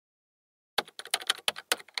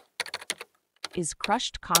Is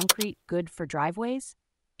crushed concrete good for driveways?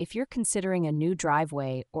 If you're considering a new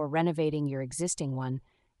driveway or renovating your existing one,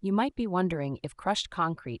 you might be wondering if crushed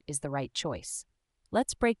concrete is the right choice.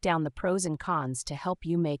 Let's break down the pros and cons to help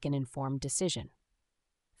you make an informed decision.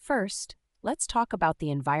 First, let's talk about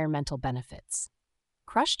the environmental benefits.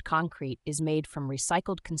 Crushed concrete is made from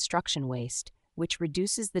recycled construction waste, which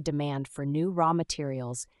reduces the demand for new raw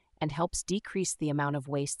materials and helps decrease the amount of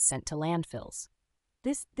waste sent to landfills.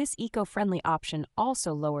 This eco-friendly option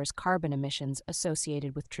also lowers carbon emissions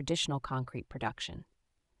associated with traditional concrete production.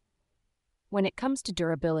 When it comes to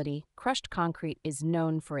durability, crushed concrete is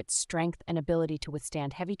known for its strength and ability to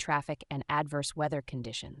withstand heavy traffic and adverse weather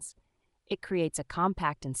conditions. It creates a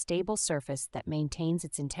compact and stable surface that maintains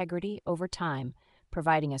its integrity over time,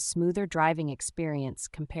 providing a smoother driving experience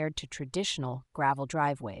compared to traditional gravel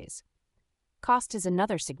driveways. Cost is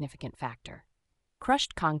another significant factor.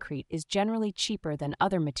 Crushed concrete is generally cheaper than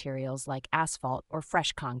other materials like asphalt or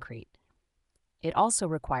fresh concrete. It also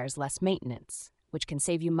requires less maintenance, which can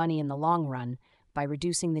save you money in the long run by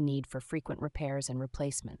reducing the need for frequent repairs and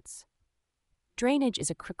replacements. Drainage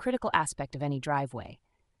is a critical aspect of any driveway.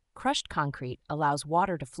 Crushed concrete allows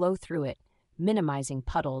water to flow through it, minimizing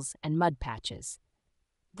puddles and mud patches.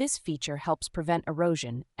 This feature helps prevent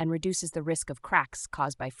erosion and reduces the risk of cracks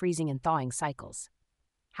caused by freezing and thawing cycles.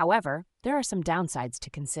 However, there are some downsides to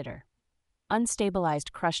consider.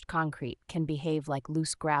 Unstabilized crushed concrete can behave like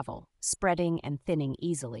loose gravel, spreading and thinning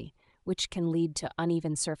easily, which can lead to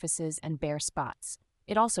uneven surfaces and bare spots.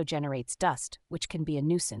 It also generates dust, which can be a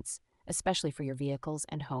nuisance, especially for your vehicles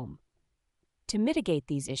and home. To mitigate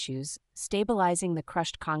these issues, stabilizing the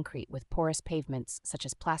crushed concrete with porous pavements, such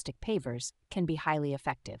as plastic pavers, can be highly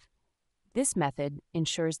effective. This method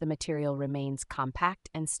ensures the material remains compact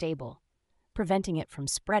and stable, preventing it from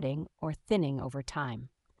spreading or thinning over time.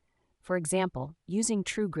 For example, using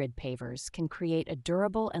TrueGrid pavers can create a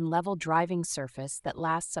durable and level driving surface that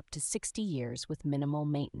lasts up to 60 years with minimal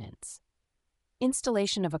maintenance.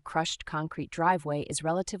 Installation of a crushed concrete driveway is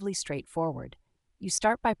relatively straightforward. You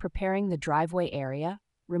start by preparing the driveway area,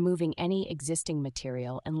 removing any existing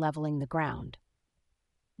material and leveling the ground.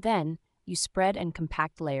 Then, you spread and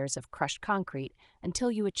compact layers of crushed concrete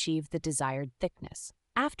until you achieve the desired thickness.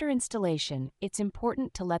 After installation, it's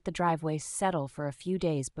important to let the driveway settle for a few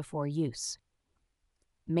days before use.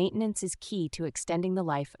 Maintenance is key to extending the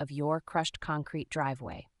life of your crushed concrete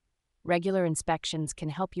driveway. Regular inspections can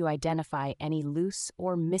help you identify any loose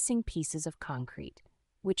or missing pieces of concrete,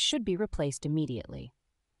 which should be replaced immediately.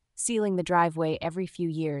 Sealing the driveway every few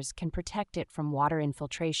years can protect it from water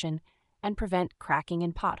infiltration and prevent cracking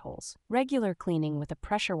and potholes. Regular cleaning with a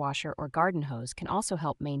pressure washer or garden hose can also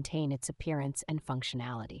help maintain its appearance and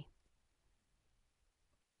functionality.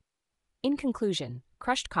 In conclusion,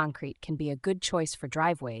 crushed concrete can be a good choice for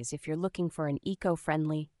driveways if you're looking for an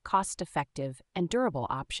eco-friendly, cost-effective, and durable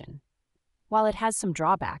option. While it has some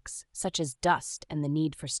drawbacks, such as dust and the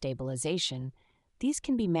need for stabilization, these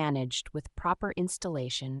can be managed with proper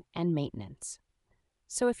installation and maintenance.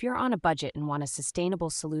 So if you're on a budget and want a sustainable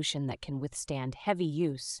solution that can withstand heavy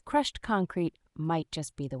use, crushed concrete might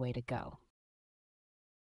just be the way to go.